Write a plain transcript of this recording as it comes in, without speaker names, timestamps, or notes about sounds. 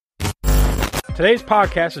Today's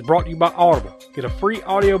podcast is brought to you by Audible. Get a free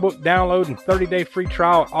audiobook download and 30-day free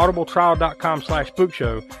trial at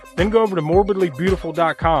audibletrial.com/spookshow. Then go over to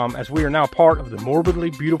morbidlybeautiful.com as we are now part of the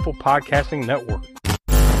Morbidly Beautiful Podcasting Network.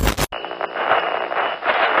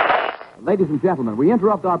 Ladies and gentlemen, we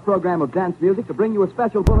interrupt our program of dance music to bring you a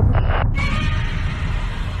special bulletin.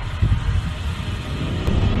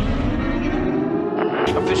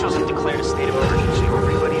 Officials have declared a state of emergency.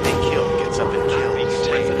 Everybody they kill gets up and kills.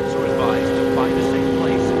 Residents are advised to find a safe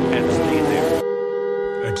place and stay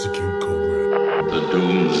there. Execute Code Red. The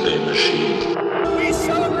Doomsday Machine. We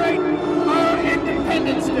celebrate our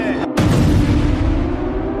Independence Day.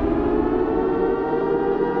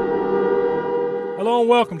 Hello and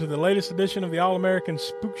welcome to the latest edition of the All-American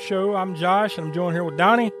Spook Show. I'm Josh, and I'm joined here with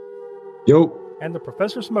Donnie. Yo. And the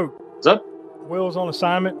Professor Smoke. What's up? Will's on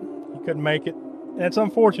assignment. He couldn't make it. And it's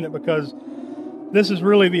unfortunate because this is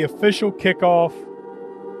really the official kickoff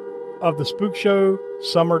of the Spook Show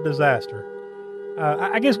Summer Disaster.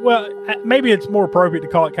 I guess, well, maybe it's more appropriate to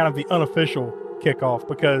call it kind of the unofficial kickoff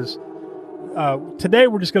because today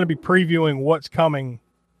we're just going to be previewing what's coming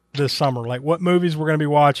this summer, like what movies we're going to be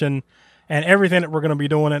watching and everything that we're going to be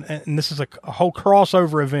doing. And this is a whole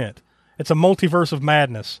crossover event. It's a multiverse of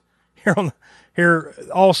madness here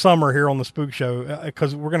all summer here on the Spook Show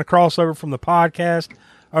because we're going to cross over from the podcast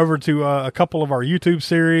over to a couple of our YouTube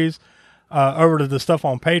series, over to the stuff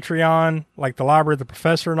on Patreon, like the Library of the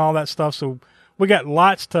Professor and all that stuff. So we got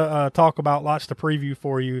lots to talk about, lots to preview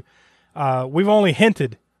for you. We've only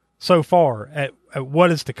hinted so far at what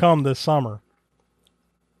is to come this summer,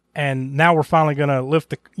 and now we're finally going to lift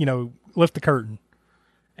the curtain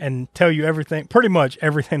and tell you everything, pretty much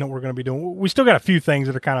everything that we're going to be doing. We still got a few things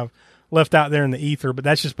that are kind of left out there in the ether, but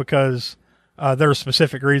that's just because there are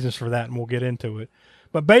specific reasons for that, and we'll get into it.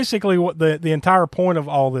 But basically what the entire point of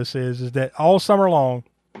all this is that all summer long,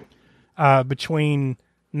 between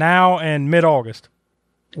now and mid-August,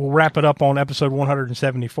 we'll wrap it up on episode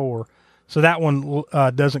 174. So that one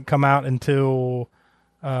doesn't come out until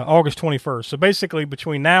August 21st. So basically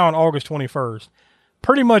between now and August 21st,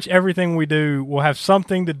 pretty much everything we do will have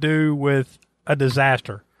something to do with a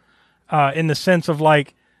disaster, in the sense of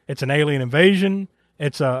like it's an alien invasion,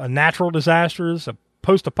 it's a natural disaster, it's a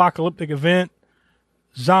post-apocalyptic event,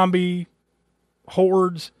 zombie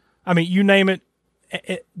hordes. I mean, you name it.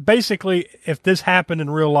 Basically, if this happened in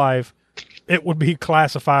real life, it would be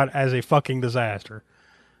classified as a fucking disaster.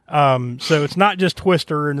 So it's not just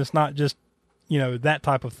Twister and it's not just, that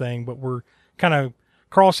type of thing, but we're kind of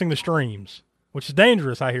crossing the streams, which is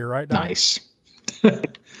dangerous, I hear, right, Don? Nice.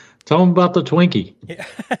 Tell them about the Twinkie. Yeah.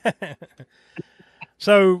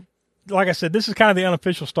 So, like I said, this is kind of the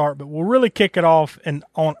unofficial start, but we'll really kick it off in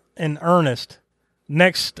earnest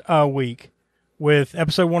next week with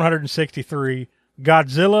episode 163,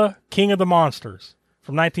 Godzilla, King of the Monsters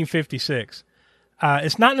from 1956.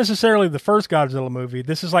 It's not necessarily the first Godzilla movie.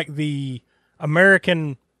 This is like the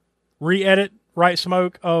American re-edit, right,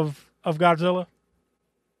 Smoke, of Godzilla?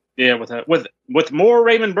 Yeah, with more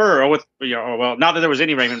Raymond Burr, or not that there was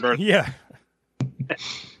any Raymond Burr. Yeah.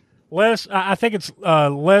 I think it's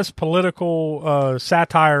less political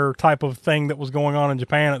satire type of thing that was going on in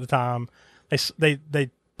Japan at the time. They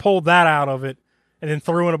pulled that out of it and then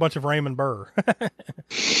threw in a bunch of Raymond Burr.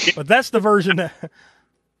 But that's the version that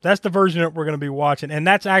we're going to be watching, and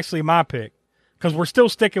that's actually my pick because we're still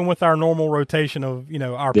sticking with our normal rotation of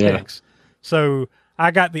our picks. So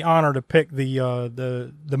I got the honor to pick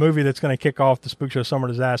the movie that's going to kick off the Spook Show Summer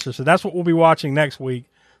Disaster. So that's what we'll be watching next week.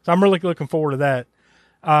 So I'm really looking forward to that.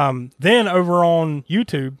 Then over on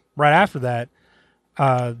YouTube, right after that,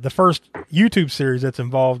 the first YouTube series that's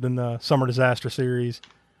involved in the Summer Disaster series,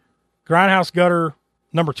 Grindhouse Gutter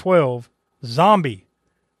number 12, Zombie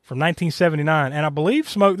from 1979. And I believe,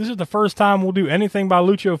 Smoke, this is the first time we'll do anything by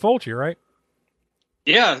Lucio Fulci, right?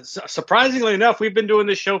 Yeah, surprisingly enough, we've been doing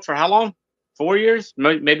this show for how long? 4 years?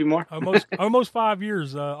 Maybe more? Almost 5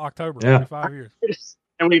 years, October. Yeah. 5 years.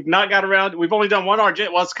 And we've not got around. We've only done one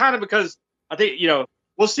RJ. Well, it's kind of because I think,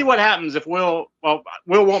 we'll see what happens if Will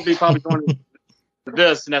won't be probably going to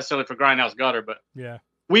this necessarily for Grindhouse Gutter, but yeah,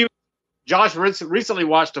 Josh recently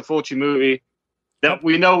watched a Fulci movie that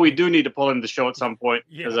we know we do need to pull into the show at some point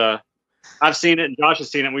because I've seen it and Josh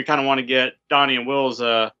has seen it. And we kind of want to get Donnie and Will's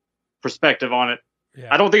perspective on it.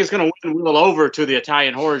 Yeah. I don't think it's going to win Will over to the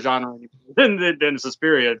Italian horror genre than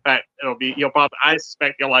Suspiria. In fact, I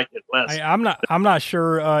suspect you'll like it less. I'm not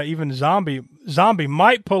sure. Even Zombie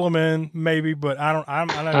might pull him in, maybe, but I'm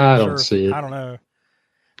not I sure. don't see it. I don't know.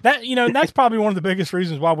 That that's probably one of the biggest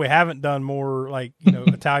reasons why we haven't done more like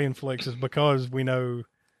Italian flicks is because we know,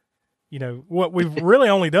 what we've really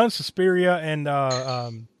only done Suspiria and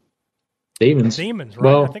Demons. Demons, right?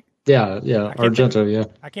 Well, I think. yeah, Argento, yeah.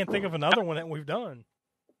 I can't think of another one that we've done.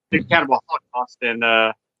 The Cannibal Holocaust and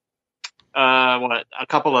a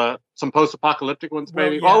couple of some post-apocalyptic ones,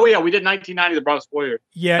 maybe. Well, yeah. Oh yeah, we did 1990, The Bronx Warrior.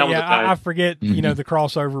 Yeah, I forget. Mm-hmm. The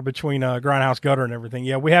crossover between Grindhouse Gutter and everything.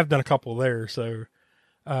 Yeah, we have done a couple there. So,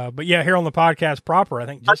 but yeah, here on the podcast proper, I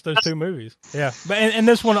think just those two movies. Yeah, but and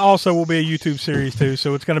this one also will be a YouTube series too.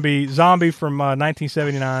 So it's going to be Zombie from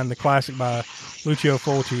 1979, the classic by Lucio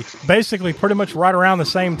Fulci. Basically, pretty much right around the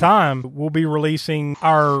same time, we'll be releasing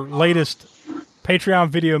our latest Patreon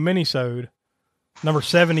video minisode, number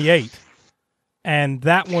 78. And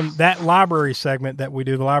that one, that library segment that we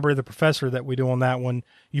do, the Library of the Professor that we do on that one,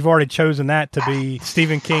 you've already chosen that to be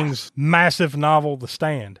Stephen King's massive novel, The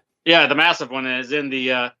Stand. Yeah, the massive one is in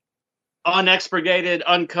the unexpurgated,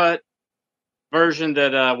 uncut version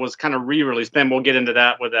that was kind of re-released. Then we'll get into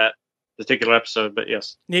that with that particular episode, but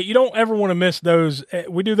yes. Yeah, you don't ever want to miss those.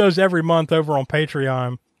 We do those every month over on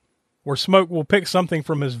Patreon, where Smoke will pick something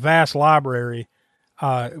from his vast library.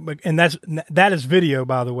 And that is video,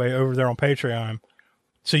 by the way, over there on Patreon.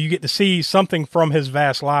 So you get to see something from his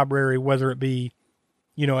vast library, whether it be,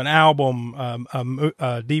 an album,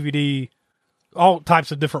 DVD, all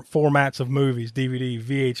types of different formats of movies, DVD,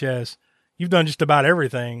 VHS. You've done just about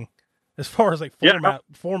everything as far as like format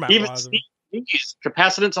even wise. CDs,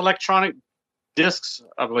 capacitance electronic discs,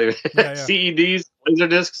 I believe. Yeah. CEDs, laser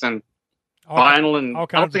discs, and vinyl, and I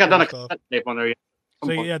don't think I've done a cassette tape on there yet.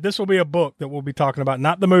 So yeah, this will be a book that we'll be talking about,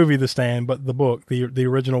 not the movie The Stand, but the book, the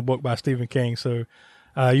original book by Stephen King. So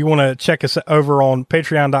you want to check us over on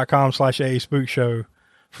patreon.com/AASpookshow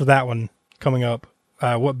for that one coming up,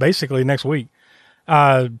 basically next week.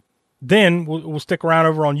 Then we'll stick around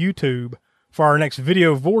over on YouTube for our next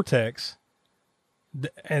Video Vortex.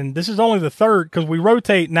 And this is only the third, because we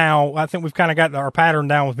rotate now. I think we've kind of got our pattern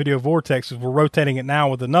down with Video Vortex. We're rotating it now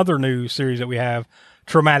with another new series that we have,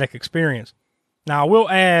 Traumatic Experience. Now, I will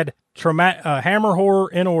add Hammer Horror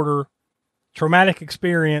in order, Traumatic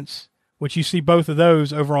Experience, which you see both of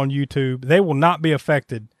those over on YouTube. They will not be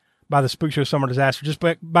affected by the Spookshow Summer Disaster, just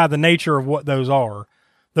by the nature of what those are.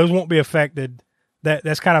 Those won't be affected.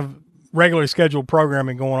 That's kind of regularly scheduled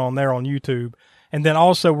programming going on there on YouTube. And then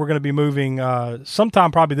also we're going to be moving,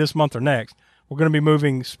 sometime probably this month or next, we're going to be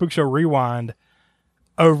moving Spookshow Rewind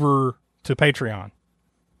over to Patreon.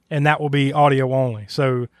 And that will be audio only.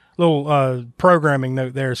 So little programming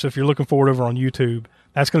note there. So if you're looking forward over on YouTube,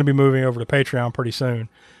 that's going to be moving over to Patreon pretty soon.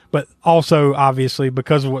 But also, obviously,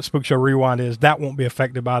 because of what Spookshow Rewind is, that won't be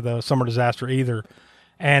affected by the Summer Disaster either.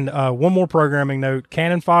 And one more programming note,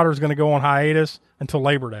 Cannon Fodder is going to go on hiatus until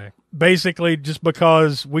Labor Day. Basically, just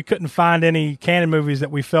because we couldn't find any Cannon movies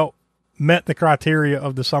that we felt met the criteria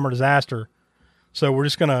of the Summer Disaster. So we're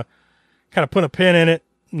just going to kind of put a pin in it,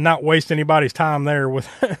 not waste anybody's time there with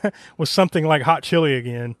with something like Hot Chili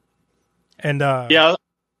again. And yeah,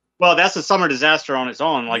 well, that's a Summer Disaster on its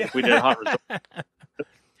own. Like if we did Hot Resort,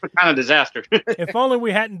 what kind of disaster? If only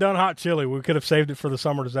we hadn't done Hot Chili, we could have saved it for the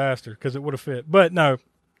Summer Disaster because it would have fit. But no,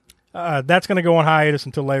 that's going to go on hiatus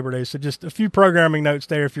until Labor Day. So just a few programming notes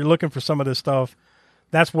there. If you're looking for some of this stuff,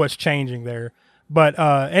 that's what's changing there. But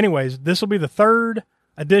anyways, this will be the third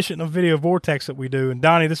edition of Video Vortex that we do. And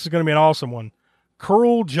Donnie, this is going to be an awesome one.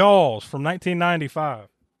 Cruel Jaws from 1995.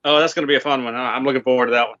 Oh, that's going to be a fun one. I'm looking forward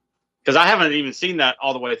to that one because I haven't even seen that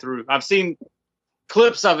all the way through. I've seen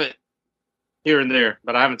clips of it here and there,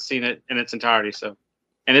 but I haven't seen it in its entirety. So,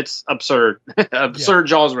 and it's absurd, absurd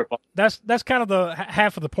Jaws ripoff. That's kind of the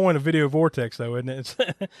half of the point of Video Vortex, though, isn't it?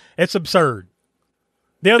 It's absurd.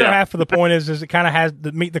 The other half of the point is it kind of has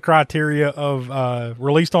to meet the criteria of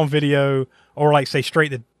released on video or like say straight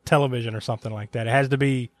to television or something like that. It has to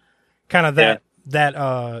be kind of that. That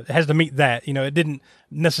it has to meet that. It didn't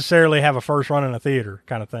necessarily have a first run in a theater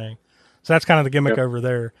kind of thing. So that's kind of the gimmick over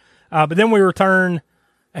there. But then we return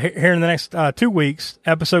here in the next 2 weeks,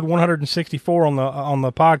 episode 164 on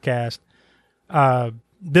the podcast.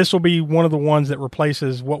 This will be one of the ones that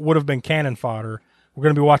replaces what would have been Cannon Fodder. We're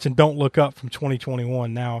going to be watching Don't Look Up from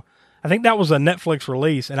 2021. Now, I think that was a Netflix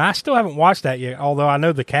release, and I still haven't watched that yet, although I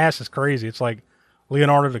know the cast is crazy. It's like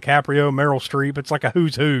Leonardo DiCaprio, Meryl Streep. It's like a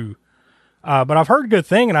who's who. But I've heard a good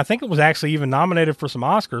thing, and I think it was actually even nominated for some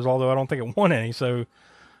Oscars, although I don't think it won any. So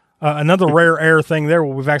another rare air thing there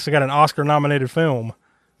where we've actually got an Oscar-nominated film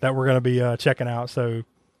that we're going to be checking out. So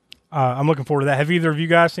I'm looking forward to that. Have either of you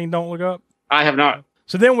guys seen Don't Look Up? I have not.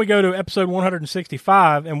 So then we go to episode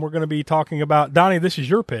 165, and we're going to be talking about, Donnie, this is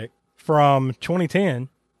your pick from 2010,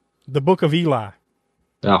 The Book of Eli.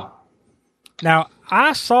 Yeah. Now,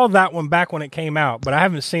 I saw that one back when it came out, but I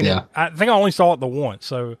haven't seen it. I think I only saw it the once,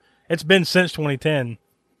 so it's been since 2010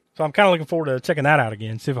 So I'm kind of looking forward to checking that out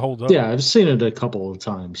again, see if it holds up. Yeah, I've seen it a couple of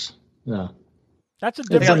times. Yeah. That's a It's,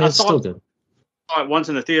 different. it's still good. I saw it once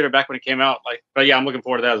in the theater back when it came out. But yeah, I'm looking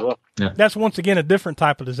forward to that as well. Yeah. That's once again a different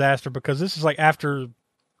type of disaster because this is like after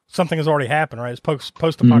something has already happened, right? It's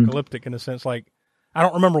post-apocalyptic in a sense. Like I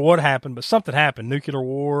don't remember what happened, but something happened, nuclear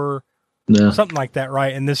war, something like that,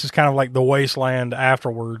 right? And this is kind of like the wasteland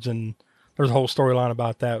afterwards, and there's a whole storyline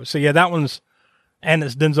about that. So yeah, that one's, and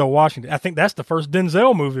it's Denzel Washington. I think that's the first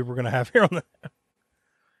Denzel movie we're going to have here on the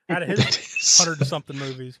out of his 100-something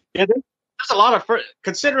movies. Yeah, there's a lot of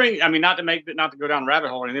considering. I mean, not to go down rabbit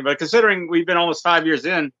hole or anything, but considering we've been almost 5 years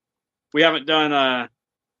in, we haven't done.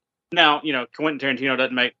 Now Quentin Tarantino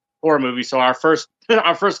doesn't make horror movies, so our first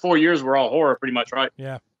 4 years were all horror, pretty much, right?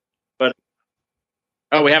 Yeah. But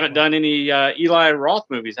we haven't done any Eli Roth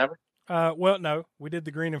movies, have we? Well, no, we did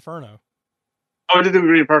the Green Inferno. Oh, we did the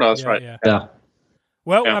Green Inferno. That's right. Yeah.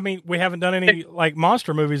 Well, I mean, we haven't done any like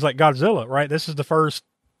monster movies like Godzilla, right? This is the first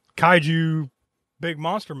kaiju big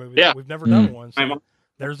monster movie. Yeah. We've never done one. So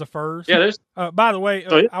there's the first. Yeah, there's. By the way,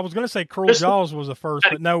 I was going to say Cruel Jaws was the first,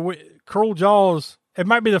 but no, Cruel Jaws, it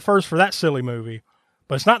might be the first for that silly movie,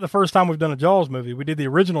 but it's not the first time we've done a Jaws movie. We did the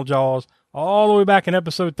original Jaws all the way back in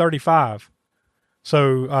episode 35.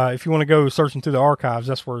 So if you want to go searching through the archives,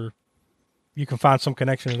 that's where you can find some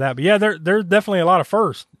connection to that. But yeah, there's definitely a lot of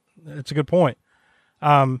firsts. It's a good point.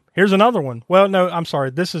 Here's another one. Well, no, I'm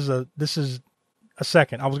sorry. This is a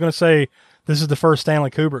second. I was going to say this is the first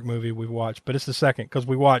Stanley Kubrick movie we've watched, but it's the second because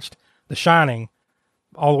we watched The Shining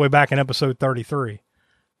all the way back in episode 33.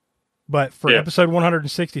 But for episode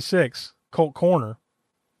 166, Cult Corner,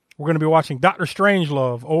 we're going to be watching Dr.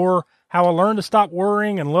 Strangelove, or How I Learned to Stop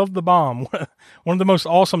Worrying and Love the Bomb. One of the most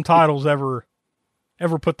awesome titles ever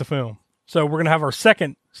put to film. So we're going to have our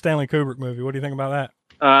second Stanley Kubrick movie. What do you think about that?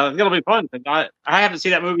 It's going to be fun. I haven't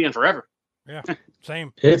seen that movie in forever. Yeah,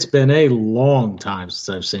 same. It's been a long time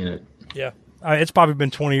since I've seen it. Yeah. It's probably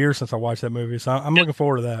been 20 years since I watched that movie, so I'm looking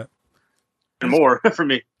forward to that. And more for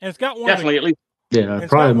me. And it's got one definitely at least. Yeah,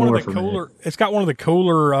 probably more for me. It's got one of the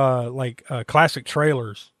cooler classic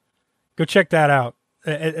trailers. Go check that out.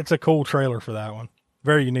 It's a cool trailer for that one.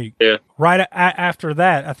 Very unique. Yeah. Right after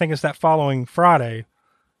that, I think it's that following Friday,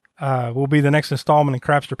 will be the next installment in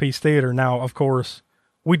Crapster Peace Theater. Now, of course,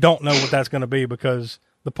 we don't know what that's going to be because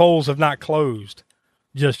the polls have not closed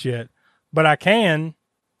just yet. But I can,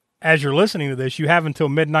 as you're listening to this, you have until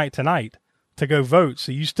midnight tonight to go vote.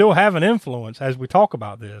 So you still have an influence as we talk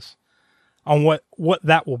about this on what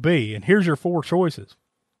that will be. And here's your 4 choices.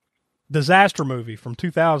 Disaster movie from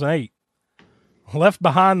 2008. Left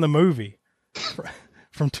Behind the movie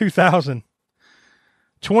from 2000.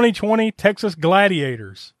 2020 Texas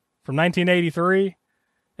Gladiators from 1983.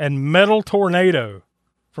 And Metal Tornado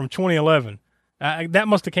from 2011. That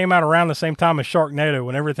must have came out around the same time as Sharknado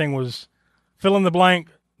when everything was fill in the blank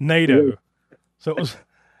NATO. So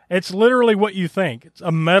it's literally what you think. It's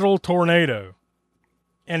a metal tornado.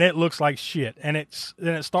 And it looks like shit. And it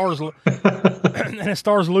stars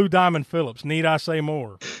Lou Diamond Phillips. Need I say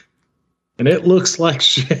more? And it looks like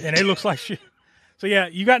shit. So yeah,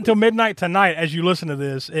 you got until midnight tonight as you listen to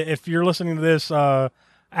this. If you're listening to this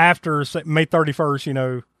after May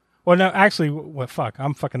 31st, well, no, actually,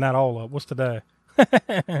 I'm fucking that all up. What's today?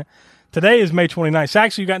 Today is May 29th. So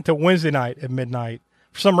actually, you got until Wednesday night at midnight.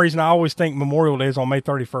 For some reason, I always think Memorial Day is on May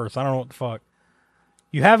 31st. I don't know what the fuck.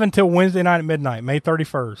 You have until Wednesday night at midnight, May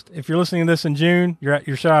 31st. If you're listening to this in June, you're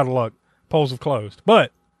shot out of luck. Polls have closed.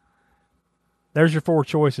 But there's your 4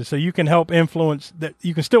 choices. So you can help influence that.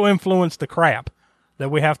 You can still influence the crap that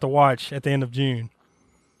we have to watch at the end of June.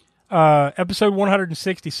 Episode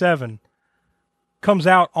 167 comes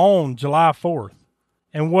out on July 4th.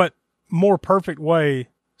 And what more perfect way,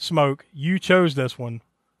 Smoke, you chose this one.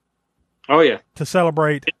 Oh, yeah. To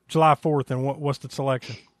celebrate July 4th. And what's the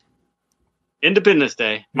selection? Independence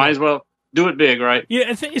Day. Might as well do it big, right?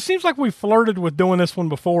 Yeah, it seems like we flirted with doing this one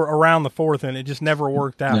before around the 4th, and it just never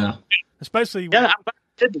worked out. Yeah. Especially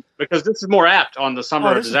because this is more apt on the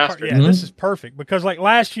summer disaster. This is perfect because like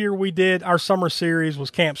last year we did our summer series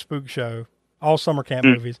was Camp Spookshow, all summer camp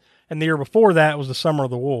movies, and the year before that was the Summer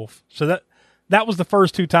of the Wolf. So that was the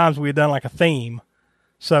first 2 times we had done like a theme.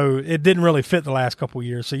 So it didn't really fit the last couple of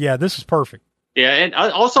years. So yeah, this is perfect. Yeah, and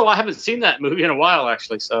also I haven't seen that movie in a while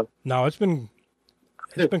actually. So no, it's been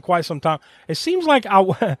quite some time. It seems like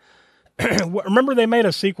I remember they made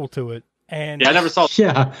a sequel to it. And I never saw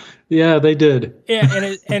it. Yeah, they did.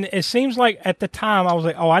 Yeah, and it seems like at the time I was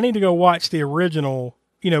like, I need to go watch the original,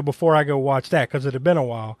 before I go watch that because it had been a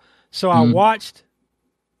while. So I watched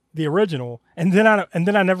the original, and then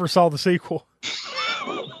I never saw the sequel.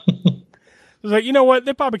 I was like, you know what?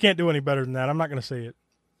 They probably can't do any better than that. I'm not going to see it.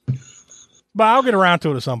 But I'll get around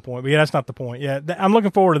to it at some point. But yeah, that's not the point. Yeah, I'm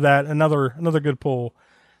looking forward to that. Another good pull.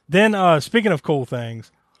 Then, speaking of cool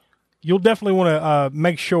things, you'll definitely want to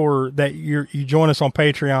make sure that you join us on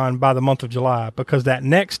Patreon by the month of July, because that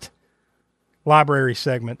next library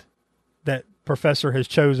segment that Professor has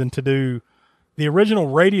chosen to do, the original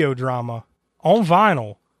radio drama on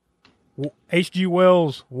vinyl, H.G.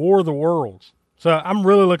 Wells' War of the Worlds. So I'm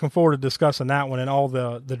really looking forward to discussing that one and all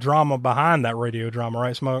the drama behind that radio drama,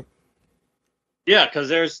 right, Smoke? Yeah, because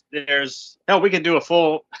there's hell, we could do a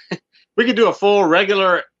full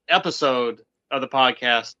regular episode of the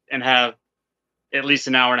podcast and have at least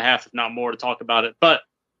an hour and a half, if not more, to talk about it. But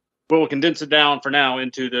we'll condense it down for now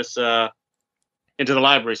into this into the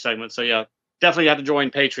library segment. So yeah, definitely have to join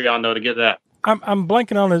Patreon though to get that. I'm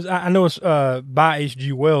blanking on his. I know it's by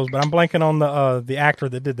H.G. Wells, but I'm blanking on the actor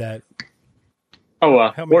that did that.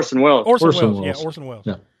 Oh, Orson Welles. Orson Welles. Yeah, Orson Welles.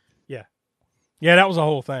 Yeah, that was a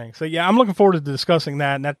whole thing. So yeah, I'm looking forward to discussing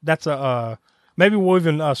that. And that's a maybe we'll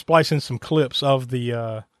even splice in some clips of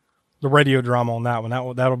the radio drama on that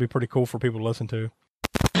one. That'll be pretty cool for people to listen to.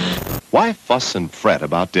 Why fuss and fret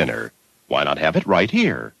about dinner? Why not have it right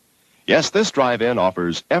here? Yes, this drive-in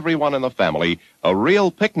offers everyone in the family a real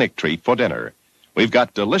picnic treat for dinner. We've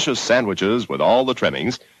got delicious sandwiches with all the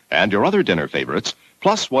trimmings and your other dinner favorites,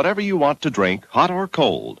 plus whatever you want to drink, hot or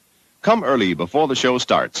cold. Come early before the show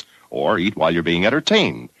starts, or eat while you're being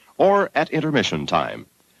entertained, or at intermission time.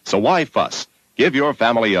 So why fuss? Give your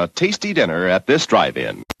family a tasty dinner at this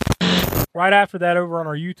drive-in. Right after that, over on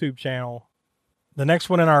our YouTube channel, the next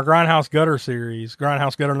one in our Grindhouse Gutter series,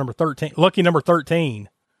 Grindhouse Gutter number 13, Lucky number 13.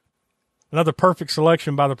 Another perfect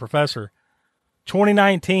selection by the Professor.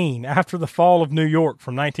 2019, After the Fall of New York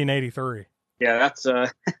from 1983. Yeah, that's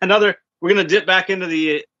another. We're going to dip back into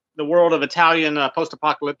the world of Italian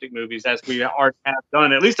post-apocalyptic movies, as we already have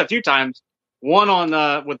done at least a few times. One on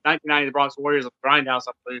with 1990, The Bronx Warriors of Grindhouse,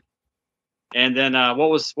 I believe. And then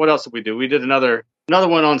what else did we do? We did another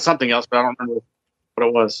one on something else, but I don't remember what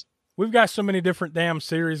it was. We've got so many different damn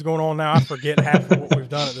series going on now. I forget half of what we've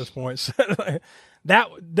done at this point. So, that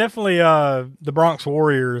definitely the Bronx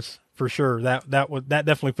Warriors for sure. That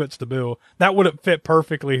definitely fits the bill. That would have fit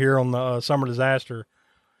perfectly here on the Summer Disaster.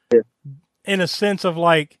 Yeah. In a sense of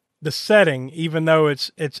like the setting, even though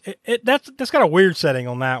that's got a weird setting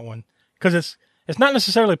on that one, because it's not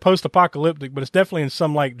necessarily post-apocalyptic, but it's definitely in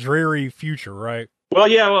some like dreary future, right? Well,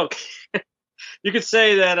 yeah, you could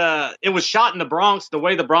say that it was shot in the Bronx, the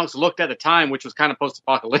way the Bronx looked at the time, which was kind of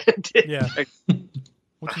post-apocalyptic. Yeah,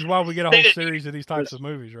 which is why we get a whole series of these types of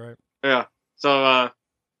movies, right? Yeah. So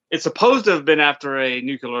it's supposed to have been after a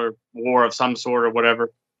nuclear war of some sort or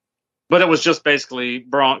whatever, but it was just basically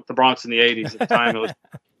the Bronx in the 80s at the time. It was.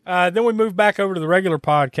 Then we move back over to the regular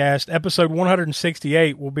podcast. Episode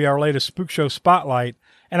 168 will be our latest Spookshow Spotlight.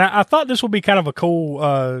 And I thought this would be kind of a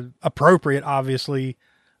cool, appropriate, obviously,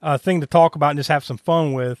 thing to talk about and just have some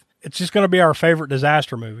fun with. It's just going to be our favorite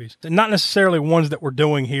disaster movies. And not necessarily ones that we're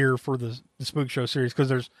doing here for the Spookshow series,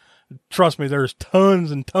 because trust me, there's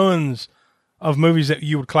tons and tons of movies that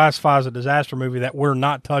you would classify as a disaster movie that we're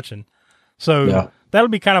not touching. So that'll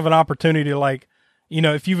be kind of an opportunity to, like, you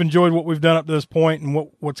know, if you've enjoyed what we've done up to this point and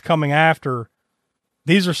what's coming after,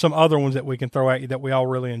 these are some other ones that we can throw at you that we all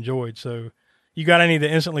really enjoyed. So you got any that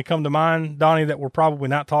instantly come to mind, Donnie, that we're probably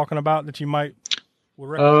not talking about that you would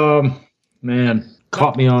recommend? Man,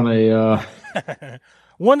 caught me on a...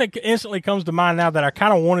 One that instantly comes to mind now that I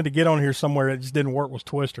kind of wanted to get on here somewhere that just didn't work was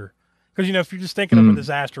Twister. Because, you know, if you're just thinking of a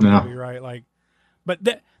disaster movie, right? Like, but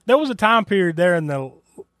there was a time period there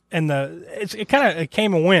it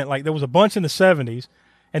came and went. Like, there was a bunch in the 70s,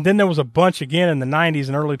 and then there was a bunch again in the 90s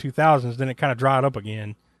and early 2000s. Then it kind of dried up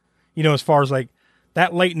again. You know, as far as like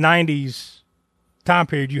that late 90s time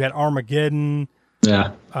period, you had Armageddon,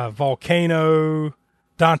 Volcano,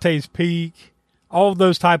 Dante's Peak, all of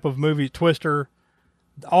those type of movies, Twister,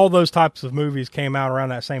 all those types of movies came out around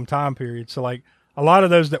that same time period. So like a lot of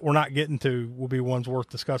those that we're not getting to will be ones worth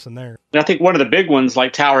discussing there. And I think one of the big ones,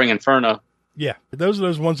 like Towering Inferno. Yeah, those are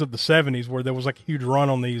those ones of the 70s where there was like a huge run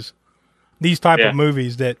on these type of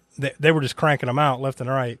movies that they were just cranking them out left and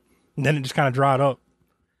right, and then it just kind of dried up.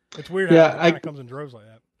 It's weird how it kind of comes in droves like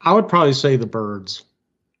that. I would probably say The Birds.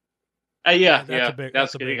 That's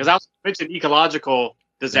good, because I was mentioning ecological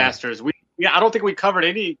disasters. I don't think we covered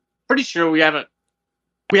any. Pretty sure we haven't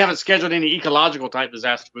scheduled any ecological type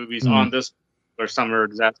disaster movies on this or summer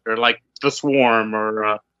disaster, like The Swarm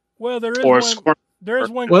or there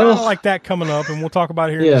is one kind of like that coming up, and we'll talk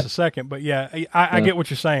about it here in just a second. But I get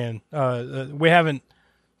what you're saying. We haven't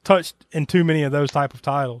touched in too many of those type of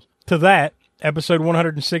titles. To that, episode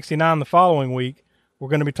 169 the following week we're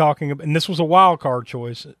going to be talking, and this was a wild card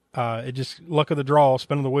choice. It just luck of the draw,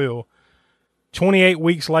 spin of the wheel. 28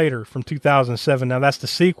 Weeks Later from 2007. Now that's the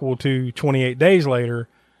sequel to 28 Days Later,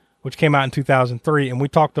 which came out in 2003, and we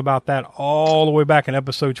talked about that all the way back in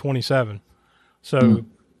episode 27. So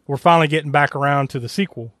we're finally getting back around to the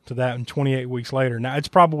sequel to that in 28 Weeks Later. Now it's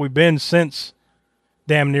probably been since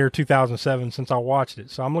damn near 2007 since I watched it,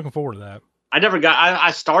 so I'm looking forward to that.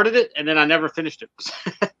 I started it and then I never finished it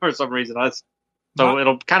for some reason. So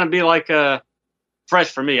it'll kind of be like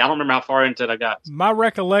fresh for me. I don't remember how far into it I got. My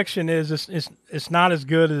recollection is it's not as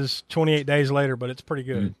good as 28 Days Later, but it's pretty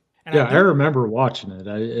good. And I remember watching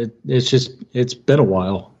it. It's been a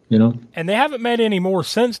while, you know. And they haven't made any more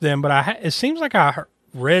since then, but it seems like I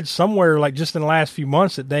read somewhere like just in the last few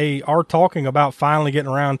months that they are talking about finally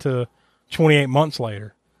getting around to 28 months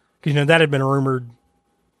later. Because, that had been rumored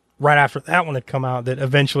right after that one had come out that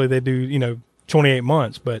eventually they do, 28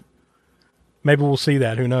 months, but maybe we'll see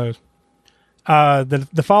that. Who knows?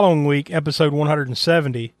 The following week, episode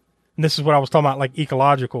 170, and this is what I was talking about, like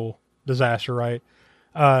ecological disaster, right?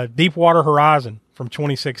 Deepwater Horizon from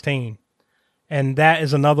 2016. And that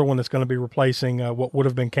is another one that's going to be replacing what would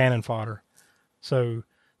have been cannon fodder. So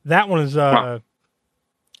that one is that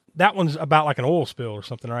one's about like an oil spill or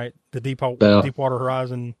something, right? The Deepwater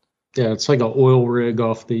Horizon. Yeah, it's like an oil rig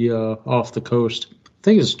off the coast. I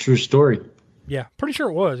think it's a true story. Yeah, pretty sure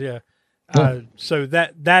it was. Yeah. So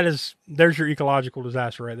there's your ecological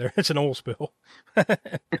disaster right there. It's an oil spill. So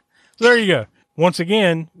there you go. Once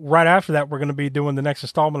again, right after that, we're going to be doing the next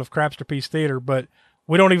installment of Crapsterpiece Theater, but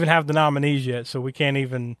we don't even have the nominees yet, so we can't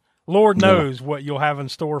even. Lord knows what you'll have in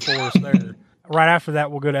store for us there. Right after that,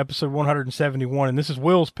 we'll go to episode 171, and this is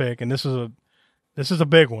Will's pick, and this is a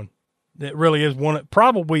big one. It really is one,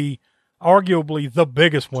 probably, arguably the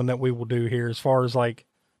biggest one that we will do here as far as like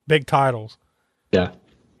big titles. Yeah.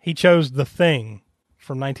 He chose The Thing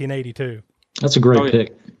from 1982. That's a great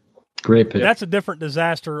pick. Great pick. That's a different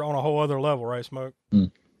disaster on a whole other level, right, Smoke?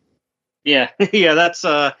 Yeah. Yeah, that's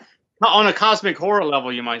on a cosmic horror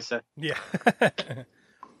level, you might say. Yeah.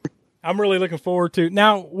 I'm really looking forward to.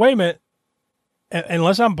 Now, wait a minute.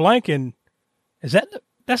 Unless I'm blanking,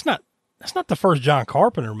 that's not the first John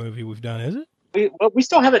Carpenter movie we've done, is it? We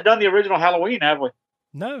still haven't done the original Halloween, have we?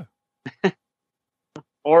 No.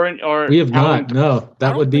 or we have Halloween. Not. No,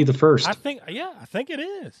 that would be the first. I think it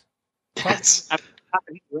is. That's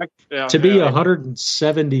to be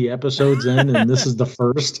 170 episodes in, and this is the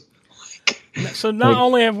first. So not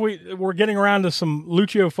only we're getting around to some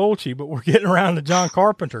Lucio Fulci, but we're getting around to John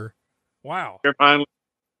Carpenter. Wow.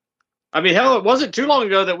 I mean, hell, it wasn't too long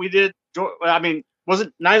ago that we did.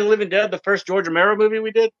 Wasn't Night of the Living Dead the first George Romero movie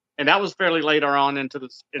we did? And that was fairly later on into the.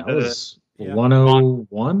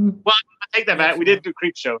 101. Well, I take that back. We did do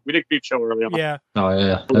Creepshow. We did Creepshow early on. Yeah. Oh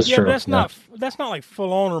yeah, that's true. But that's not like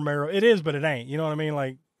full on Romero. It is, but it ain't. You know what I mean?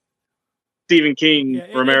 Like Stephen King,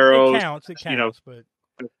 Romero. It counts. But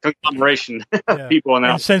conglomeration people on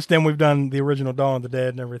that. And since then, we've done the original Dawn of the Dead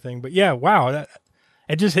and everything. But yeah, wow,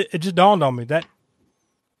 it just dawned on me that.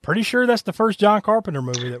 Pretty sure that's the first John Carpenter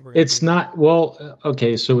movie that we're. It's not. Well,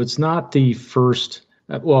 okay, so it's not the first.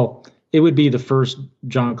 Well, it would be the first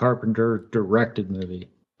John Carpenter directed movie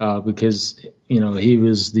because he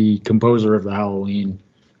was the composer of the Halloween.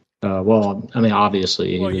 Well, I mean,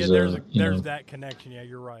 obviously, he was. There's that connection. Yeah,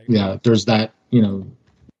 you're right. Yeah, there's that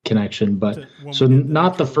connection, but so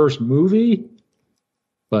not the first movie,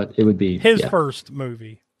 but it would be his first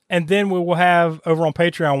movie. And then we will have over on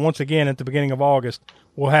Patreon once again at the beginning of August.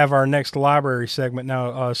 We'll have our next library segment.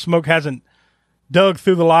 Now, Smoke hasn't dug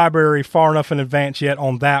through the library far enough in advance yet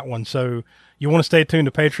on that one. So you want to stay tuned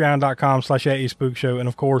to patreon.com/AASpookshow. And,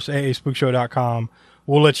 of course, AASpookshow.com.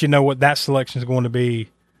 We'll let you know what that selection is going to be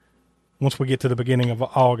once we get to the beginning of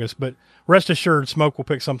August. But rest assured, Smoke will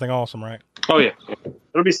pick something awesome, right? Oh, yeah.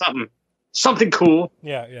 It'll be something cool.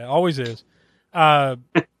 Yeah, always is.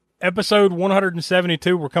 Episode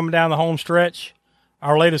 172, we're coming down the home stretch.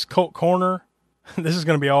 Our latest Cult Corner. This is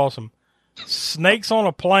going to be awesome. Snakes on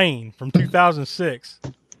a Plane from 2006.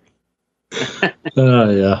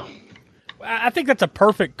 Yeah. I think that's a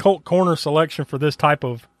perfect Cult Corner selection for this type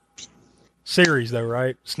of series, though,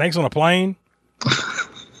 right? Snakes on a Plane.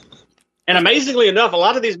 And amazingly enough, a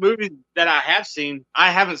lot of these movies that I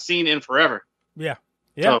haven't seen in forever. Yeah.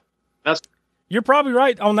 So you're probably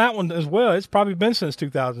right on that one as well. It's probably been since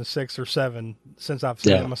 2006 or 7 since I've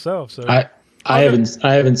seen it myself. So I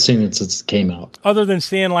haven't seen it since it came out. Other than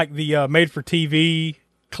seeing like the made-for-TV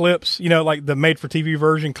clips, like the made-for-TV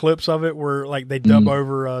version clips of it where like they dub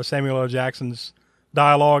over Samuel L. Jackson's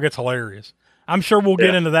dialogue. It's hilarious. I'm sure we'll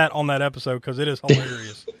get into that on that episode because it is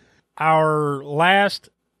hilarious. Our last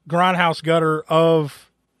Grindhouse Gutter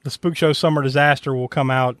of the Spook Show Summer Disaster will come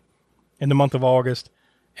out in the month of August.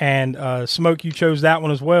 And Smoke, you chose that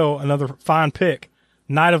one as well. Another fine pick,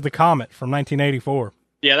 Night of the Comet from 1984.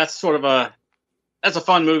 Yeah, that's a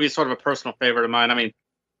fun movie. It's sort of a personal favorite of mine. I mean,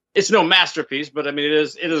 it's no masterpiece, but I mean, it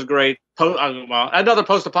is great. Another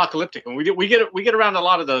post-apocalyptic one. We get around a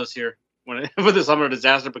lot of those here with the Summer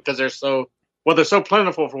Disaster because they're so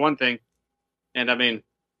plentiful for one thing, and I mean,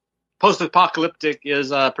 post-apocalyptic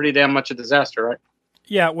is pretty damn much a disaster, right?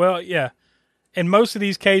 Yeah, well, yeah. In most of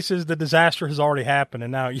these cases, the disaster has already happened,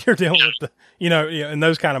 and now you're dealing with in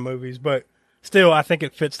those kind of movies. But still, I think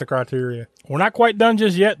it fits the criteria. We're not quite done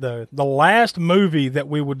just yet, though. The last movie that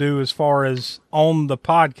we will do as far as on the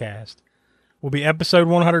podcast will be episode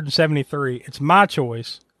 173. It's my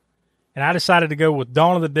choice, and I decided to go with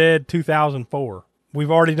Dawn of the Dead 2004.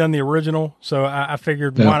 We've already done the original, so I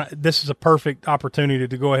figured this is a perfect opportunity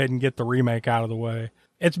to go ahead and get the remake out of the way.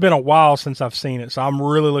 It's been a while since I've seen it, so I'm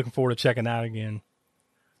really looking forward to checking that again.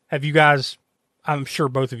 Have you guys, I'm sure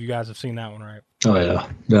both of you guys have seen that one, right? Oh, yeah.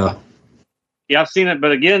 Yeah. Yeah, I've seen it,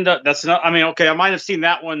 but again, that's not, I mean, okay, I might have seen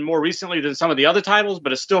that one more recently than some of the other titles,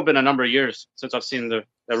 but it's still been a number of years since I've seen the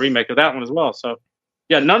remake of that one as well. So,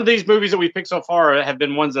 yeah, none of these movies that we picked so far have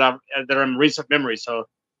been ones that are in recent memory. So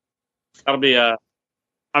that'll be,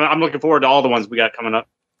 I'm looking forward to all the ones we got coming up.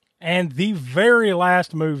 And the very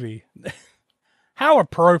last movie, how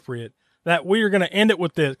appropriate that we are going to end it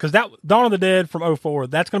with this, because that Dawn of the Dead from 2004,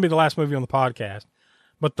 that's going to be the last movie on the podcast.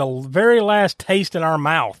 But the very last taste in our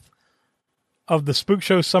mouth of the Spook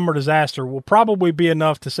Show Summer Disaster will probably be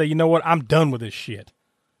enough to say, you know what, I'm done with this shit.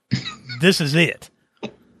 This is it.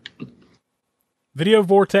 Video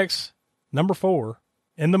Vortex number 4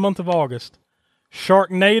 in the month of August.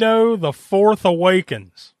 Sharknado: The Fourth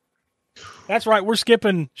Awakens. That's right, we're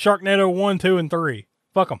skipping Sharknado 1, 2, and 3.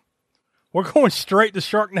 Fuck them. We're going straight to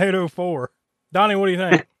Sharknado 4. Donnie, what do you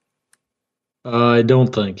think? I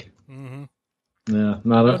don't think. Mm-hmm. Yeah,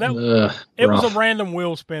 not it was a random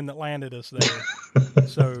wheel spin that landed us there.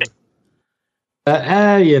 So,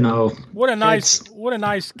 what a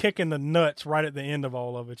nice kick in the nuts right at the end of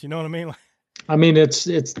all of it. You know what I mean? I mean, it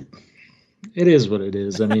is what it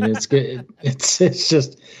is. I mean, it's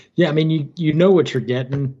just, yeah. I mean, you know what you're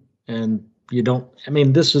getting, and you don't. I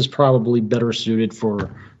mean, this is probably better suited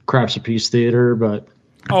for Craps a Piece Theater, but.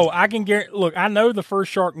 Oh, I can guarantee. Look, I know the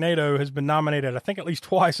first Sharknado has been nominated, I think, at least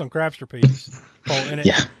twice on Crapsterpiece, and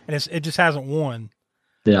it just hasn't won.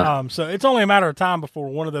 Yeah. So it's only a matter of time before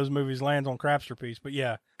one of those movies lands on Crapsterpiece. But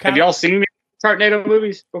yeah, have y'all seen the Sharknado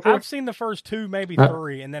movies before? I've seen the first 2, maybe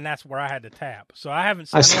 3, and then that's where I had to tap. So I haven't.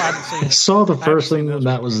 I saw the first thing, and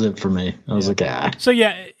that was it for me. I was like, ah. So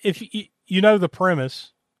yeah, if you know the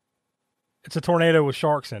premise. It's a tornado with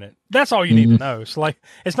sharks in it. That's all you need to know. It's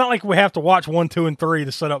not like we have to watch 1, 2, and 3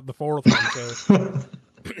 to set up the 4th one. So,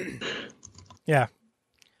 yeah,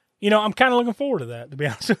 I'm kind of looking forward to that. To be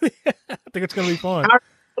honest with you, I think it's going to be fun.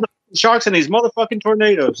 Sharks in these motherfucking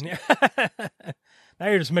tornadoes. Now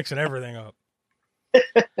you're just mixing everything up.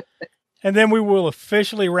 And then we will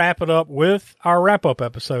officially wrap it up with our wrap-up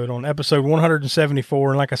episode on episode 174.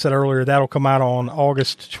 And like I said earlier, that'll come out on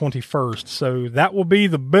August 21st. So that will be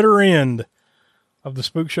the bitter end of the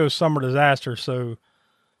Spook Show Summer Disaster. So,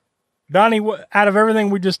 Donnie, out of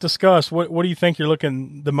everything we just discussed, what do you think you're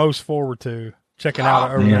looking the most forward to checking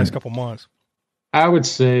out over the next couple months? I would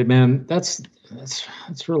say, man, that's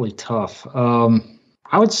really tough. I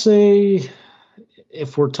would say,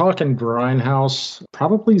 if we're talking Grindhouse,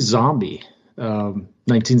 probably Zombie,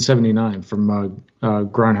 1979 from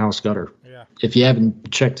Grindhouse Gutter. Yeah. If you haven't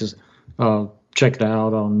checked it out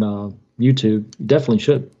on YouTube, you definitely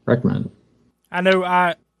should recommend it. I know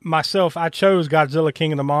I chose Godzilla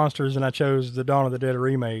King of the Monsters, and I chose the Dawn of the Dead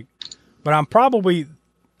remake. But I'm probably,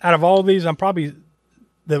 out of all these, I'm probably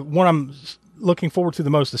the one I'm looking forward to the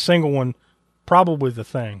most, the single one, probably The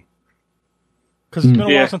Thing. Because it's been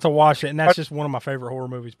a while since I watched it, and that's just one of my favorite horror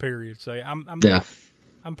movies, period. So I'm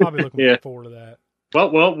probably looking forward to that.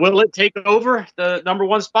 Well, will it take over the number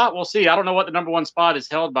 1 spot? We'll see. I don't know what the number 1 spot is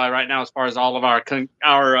held by right now as far as all of our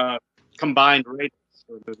combined ratings.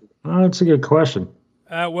 That's a good question.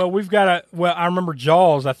 Well, we've got I remember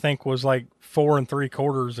Jaws, I think, was like 4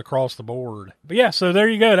 3/4 across the board. But yeah, so there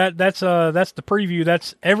you go. That's the preview.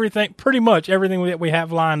 That's everything, pretty much everything that we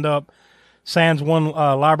have lined up. Sans one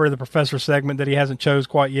Library of the Professor segment that he hasn't chose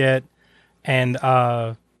quite yet, and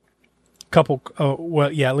at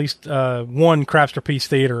least one Crapsterpiece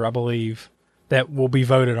Theater, I believe, that will be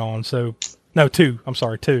voted on. So, no, 2. I'm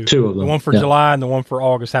sorry, 2. 2 of them. The one for July and the one for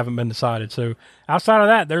August haven't been decided. So, outside of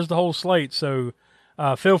that, there's the whole slate. So,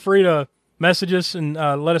 feel free to message us and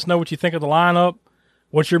let us know what you think of the lineup.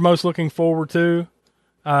 what you're most looking forward to.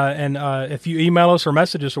 And if you email us or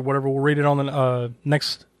message us or whatever, we'll read it on the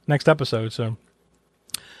next episode. So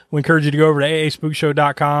we encourage you to go over to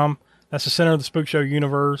aaspookshow.com. That's the center of the Spook Show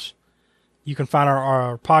universe. You can find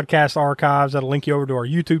our podcast archives. That'll link you over to our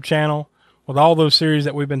YouTube channel with all those series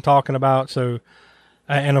that we've been talking about. So,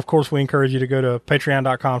 and of course, we encourage you to go to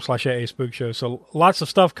patreon.com/aaspookshow. So lots of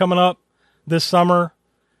stuff coming up this summer.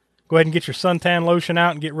 Go ahead and get your suntan lotion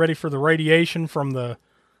out and get ready for the radiation from the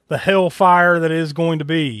hellfire that is going to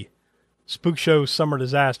be Spook Show Summer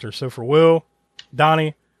Disaster. So for Will,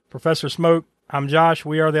 Donnie, Professor Smoke, I'm Josh.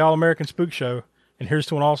 We are the All-American Spook Show, and here's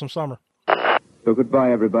to an awesome summer. So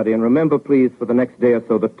goodbye, everybody, and remember, please, for the next day or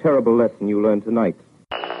so, the terrible lesson you learned tonight.